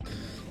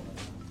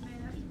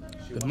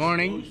Good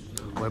morning.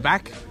 We're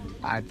back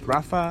at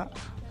Rafa,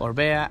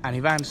 Orbea, and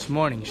Ivan's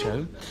morning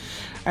show.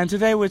 And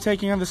today we're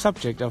taking on the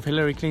subject of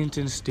Hillary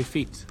Clinton's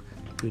defeat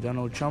to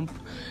Donald Trump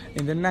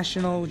in the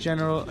national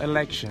general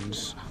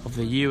elections of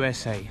the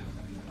USA.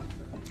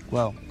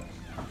 Well,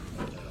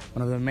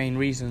 one of the main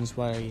reasons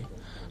why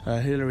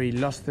Hillary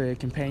lost the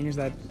campaign is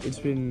that it's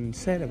been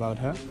said about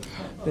her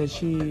that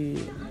she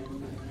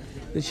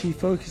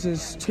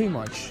focuses too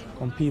much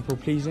on people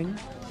pleasing.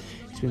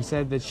 It's been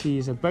said that she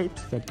is a boat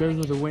that goes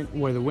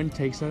where the wind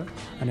takes her,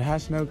 and it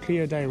has no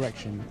clear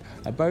direction.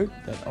 A boat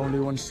that only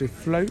wants to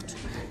float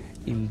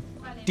in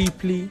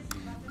deeply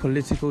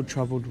political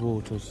troubled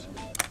waters.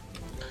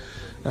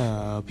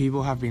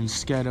 People have been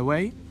scared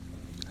away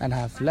and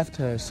have left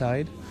her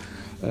side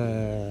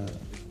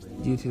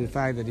due to the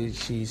fact that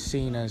she's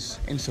seen as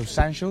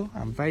insubstantial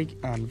and vague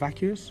and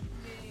vacuous,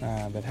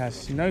 that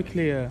has no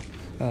clear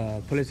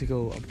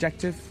political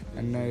objective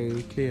and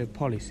no clear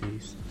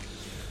policies.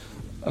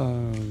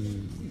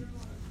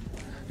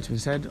 It's been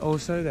said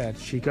also that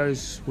she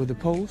goes with the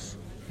polls.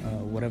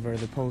 Whatever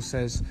the poll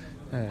says,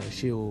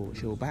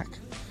 she'll back.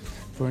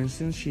 For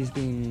instance, she's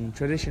been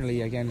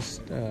traditionally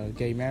against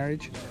gay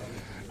marriage,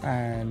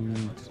 and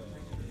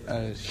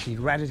she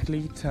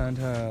radically turned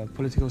her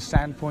political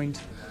standpoint.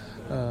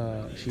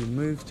 She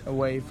moved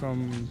away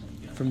from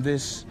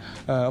this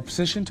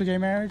opposition to gay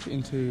marriage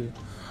into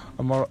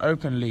a more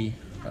open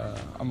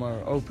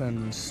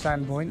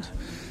standpoint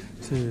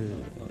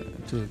to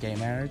gay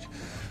marriage,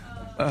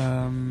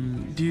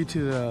 due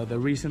to the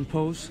recent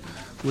polls,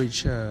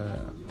 which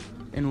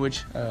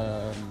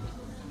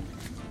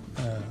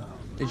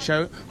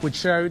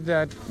showed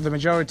that the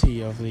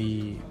majority of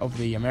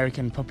the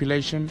American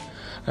population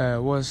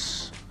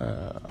was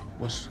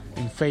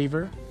in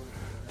favor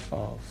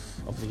of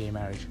the gay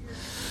marriage.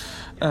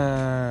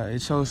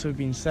 It's also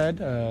been said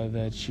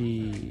that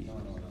she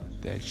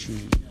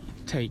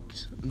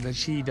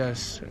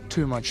does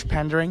too much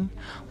pandering,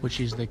 which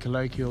is the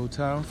colloquial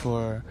term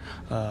for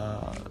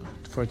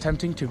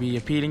attempting to be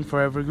appealing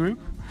for every group,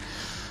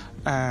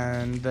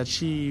 and that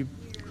she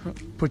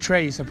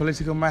portrays a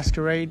political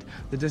masquerade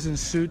that doesn't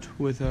suit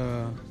with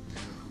a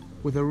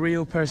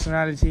real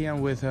personality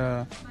and with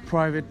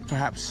private,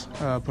 perhaps,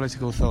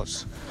 political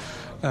thoughts.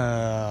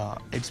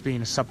 It's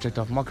been a subject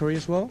of mockery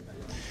as well.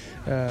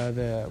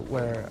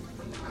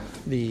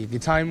 The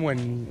time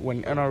when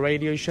on our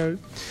radio show,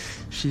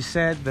 she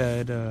said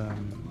that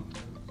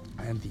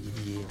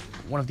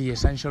one of the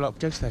essential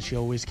objects that she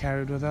always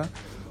carried with her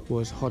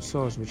was hot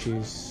sauce, which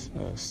is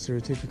a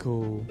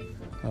stereotypical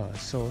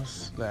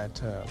sauce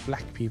that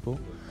black people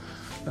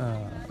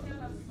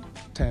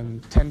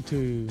tend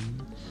to,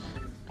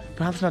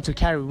 perhaps not to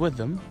carry with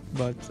them,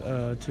 but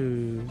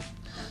to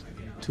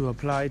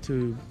apply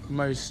to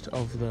most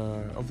of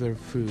their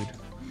food.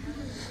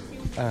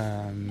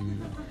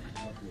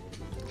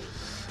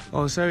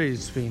 Also,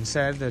 it's been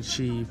said that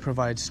she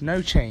provides no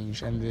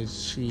change, and that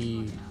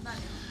she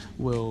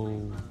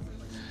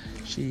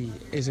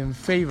is in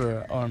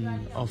favor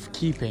of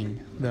keeping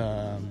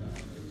the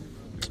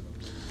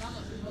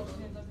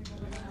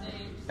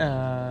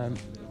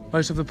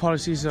most of the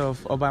policies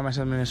of Obama's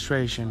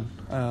administration.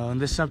 On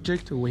this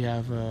subject, we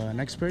have an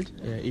expert,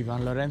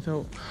 Ivan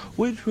Lorenzo,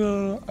 which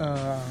will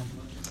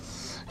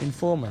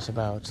inform us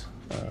about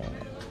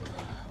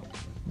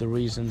the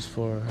reasons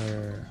for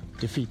her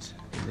defeat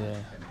in the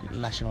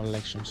national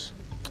elections.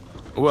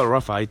 Well,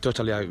 Rafa, I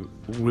totally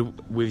agree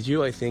with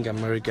you. I think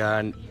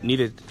America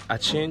needed a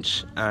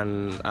change,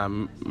 and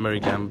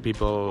American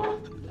people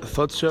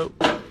thought so.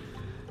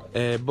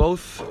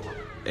 Both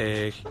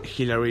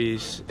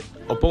Hillary's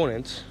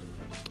opponents,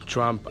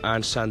 Trump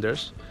and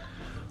Sanders,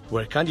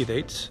 were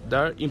candidates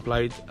that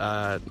implied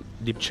a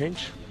deep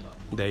change.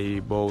 They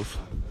both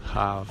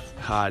have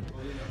had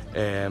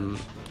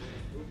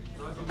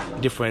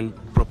different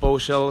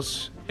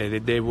proposals.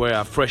 They were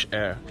a fresh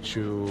air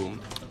to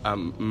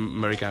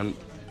American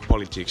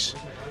politics.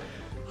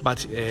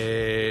 But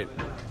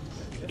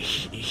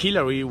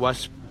Hillary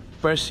was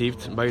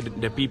perceived by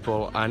the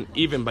people and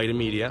even by the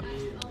media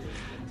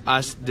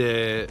as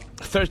the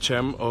third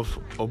term of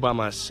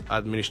Obama's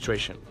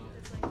administration.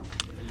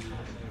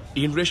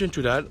 In relation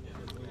to that,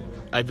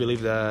 I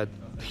believe that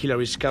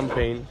Hillary's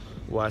campaign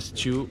was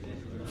too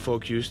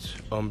focused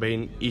on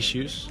main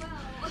issues,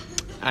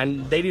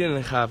 and they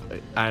didn't have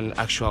an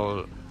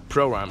actual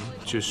program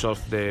to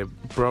solve the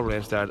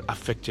problems that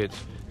affected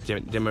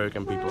the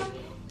American people.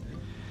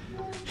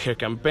 Her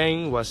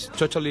campaign was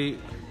totally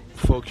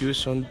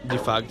focused on the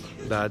fact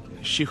that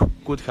she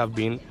could have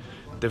been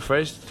the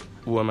first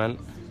woman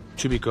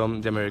to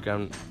become the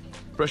American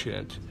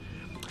president,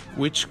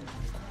 which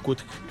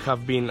could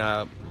have been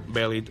a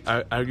valid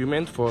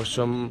argument for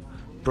some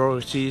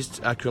progressist,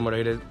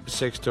 accommodated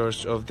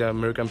sectors of the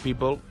American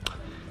people,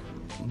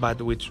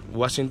 but which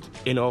wasn't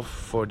enough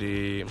for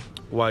the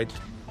white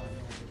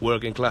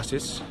working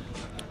classes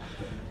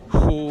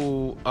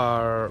who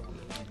are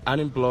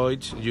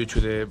unemployed due to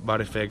the bad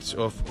effects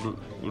of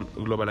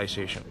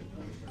globalization.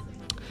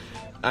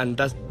 And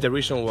that's the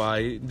reason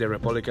why the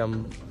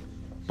Republican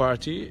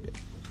Party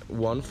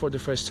won for the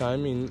first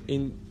time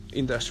in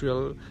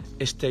industrial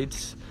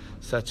states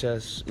such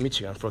as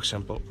Michigan, for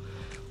example.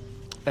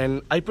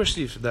 And I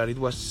perceived that it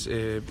was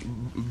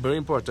very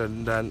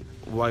important that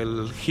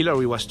while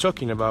Hillary was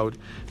talking about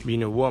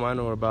being a woman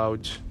or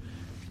about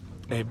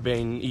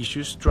main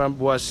issues, Trump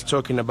was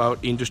talking about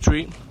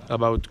industry,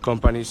 about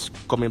companies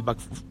coming back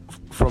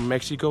from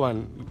Mexico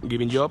and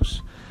giving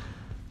jobs,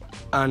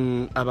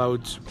 and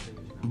about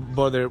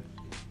border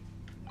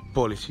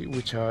policy,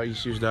 which are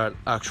issues that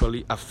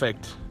actually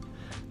affect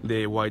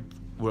the white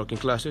working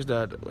classes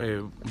that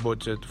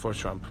voted for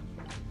Trump.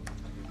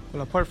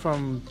 Well, apart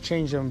from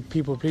change and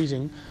people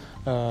pleasing,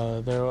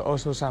 there are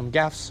also some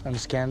gaffes and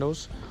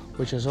scandals,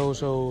 which has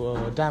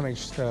also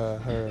damaged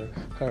her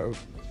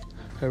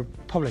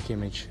public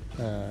image.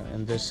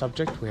 In this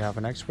subject, we have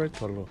an expert,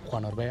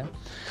 Juan Orbea,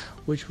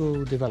 which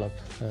will develop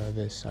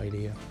this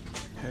idea.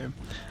 Okay.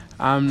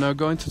 I'm now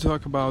going to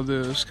talk about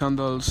the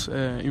scandals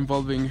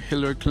involving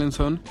Hillary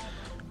Clinton,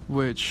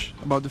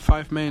 about the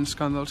 5 main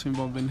scandals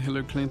involving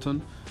Hillary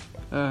Clinton,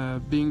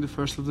 being the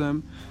first of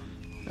them.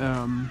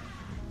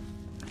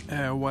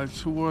 While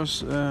she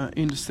was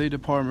in the State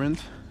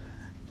Department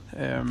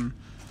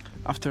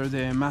after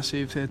the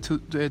massive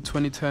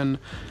 2010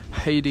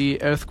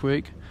 Haiti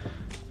earthquake,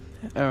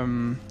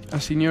 a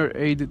senior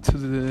aide to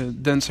the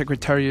then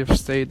Secretary of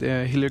State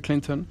Hillary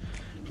Clinton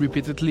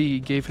repeatedly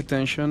gave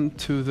attention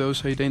to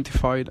those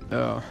identified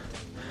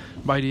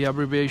by the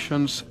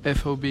abbreviations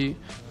FOB,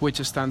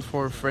 which stands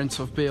for Friends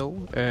of Bill,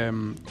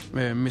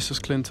 Mrs.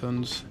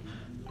 Clinton's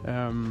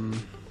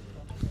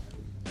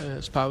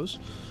spouse.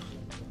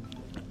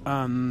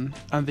 And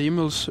the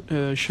emails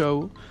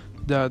show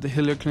that the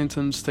Hillary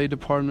Clinton State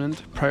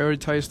Department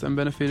prioritized and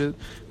benefited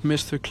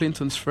Mr.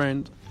 Clinton's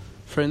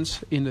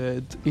friends in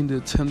the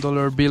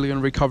 $10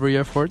 billion recovery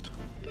effort.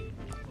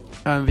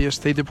 And the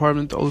State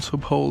Department also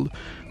polled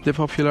the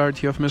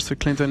popularity of Mr.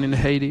 Clinton in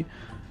Haiti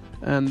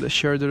and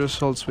shared the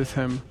results with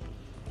him.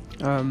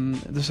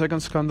 The second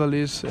scandal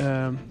is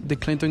the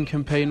Clinton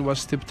campaign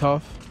was tipped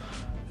off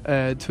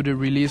to the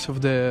release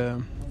of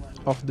the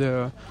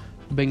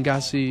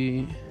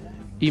Benghazi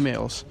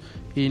emails.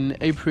 In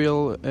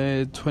April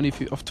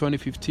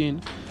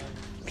 2015,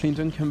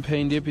 Clinton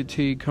campaign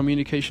deputy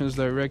communications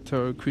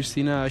director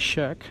Christina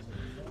Scheck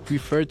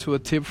referred to a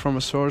tip from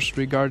a source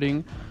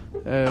regarding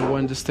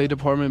when the State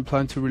Department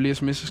planned to release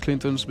Mrs.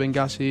 Clinton's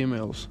Benghazi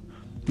emails.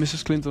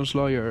 Mrs. Clinton's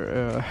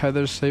lawyer,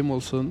 Heather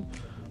Samuelson,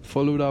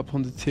 followed up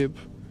on the tip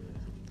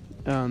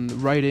and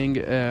writing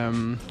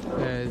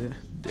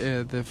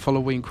the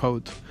following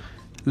quote: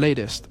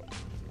 "Latest,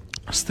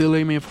 still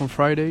aiming for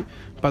Friday,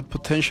 but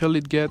potentially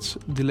it gets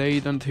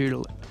delayed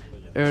until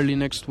early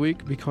next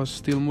week because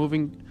still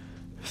moving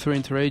through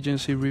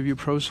interagency review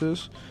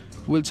process.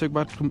 We'll check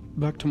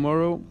back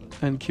tomorrow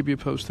and keep you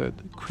posted.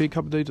 Quick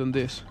update on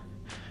this.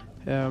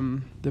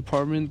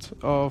 Department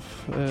of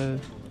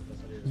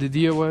the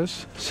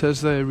DOS says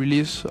the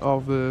release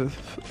of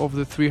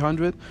the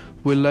 300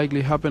 will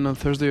likely happen on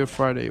Thursday or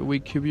Friday. We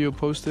keep you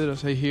posted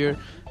as I hear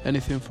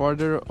anything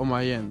further on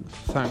my end.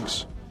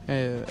 Thanks."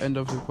 End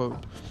of the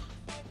quote.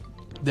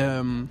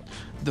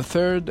 The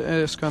third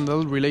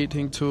scandal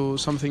relating to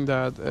something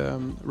that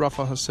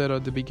Rafa has said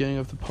at the beginning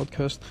of the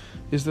podcast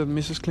is that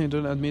Mrs.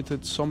 Clinton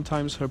admitted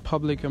sometimes her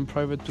public and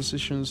private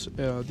positions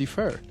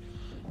differ.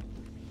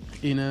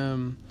 In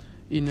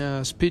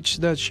a speech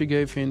that she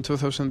gave in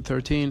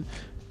 2013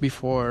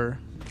 before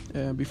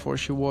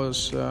she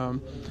was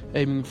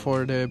aiming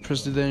for the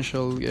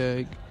presidential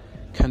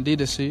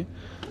candidacy,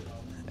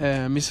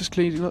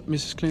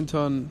 Mrs.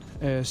 Clinton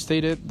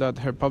stated that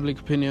her public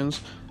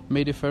opinions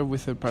may differ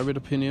with her private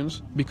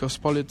opinions because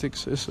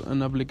politics is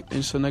an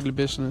ugly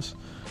business,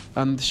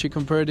 and she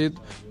compared it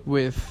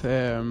with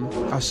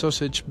a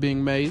sausage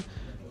being made,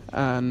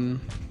 and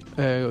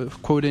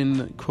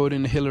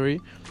quoting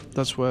Hillary,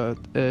 that's what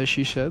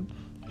she said.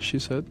 She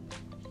said,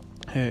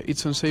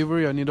 "It's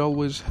unsavory and it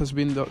always has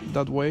been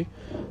that way,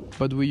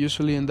 but we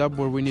usually end up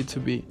where we need to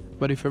be.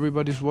 But if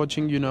everybody's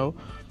watching,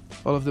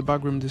 all of the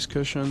backroom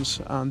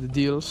discussions and the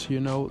deals,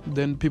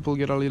 then people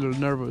get a little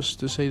nervous,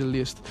 to say the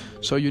least.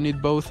 So you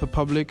need both a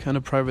public and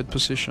a private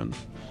position."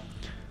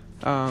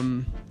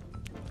 One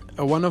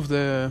of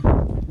the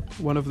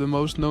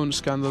most known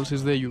scandals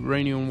is the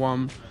Uranium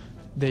One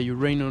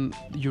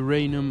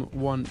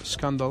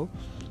scandal,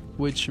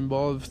 which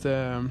involved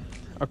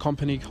a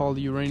company called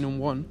Uranium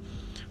One,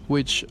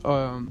 which is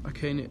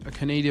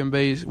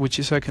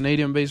a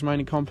Canadian-based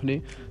mining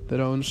company that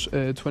owns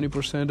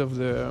 20% of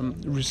the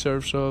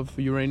reserves of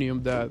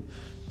uranium that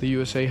the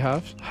USA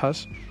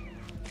has,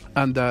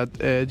 and that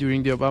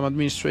during the Obama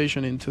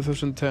administration in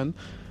 2010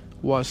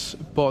 was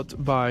bought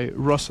by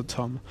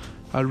Rosatom,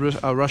 a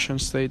Russian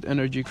state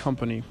energy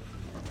company.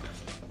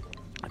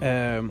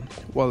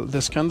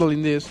 The scandal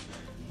in this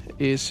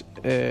is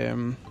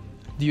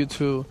due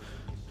to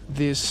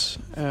this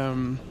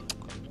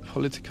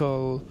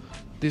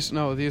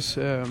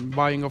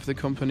buying of the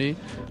company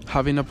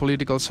having a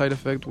political side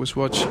effect, was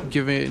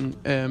giving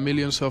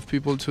millions of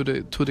people to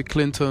the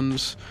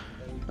Clintons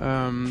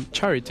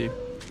charity.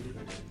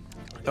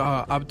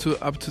 up to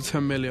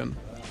 10 million.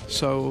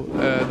 So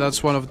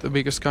that's one of the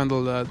biggest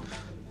scandal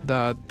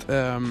that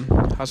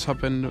has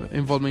happened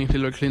involving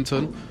Hillary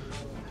Clinton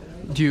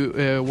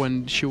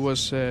when she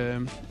was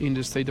in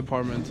the State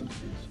Department.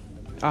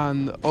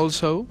 And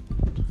also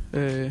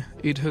Hillary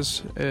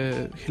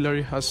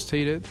has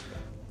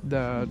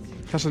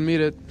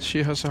admitted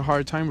she has a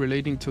hard time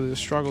relating to the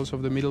struggles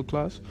of the middle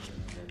class.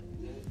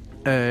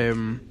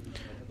 In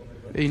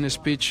a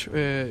speech,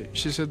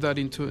 she said that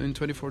in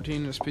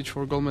 2014, a speech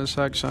for Goldman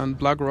Sachs and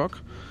BlackRock,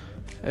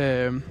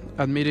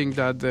 admitting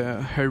that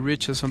her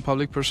riches and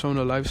public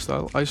persona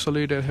lifestyle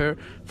isolated her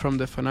from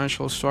the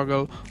financial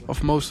struggle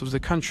of most of the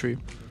country.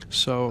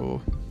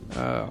 So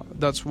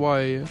that's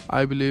why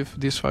I believe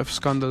these 5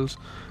 scandals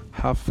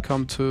have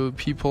come to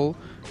people,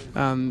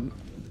 and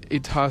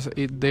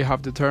they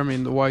have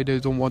determined why they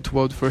don't want to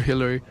vote for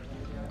Hillary.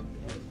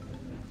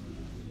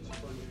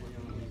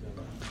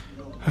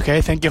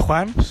 Okay, thank you,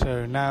 Juan.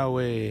 So now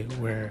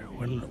we're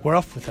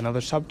off with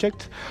another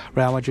subject: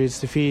 Real Madrid's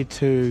defeat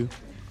to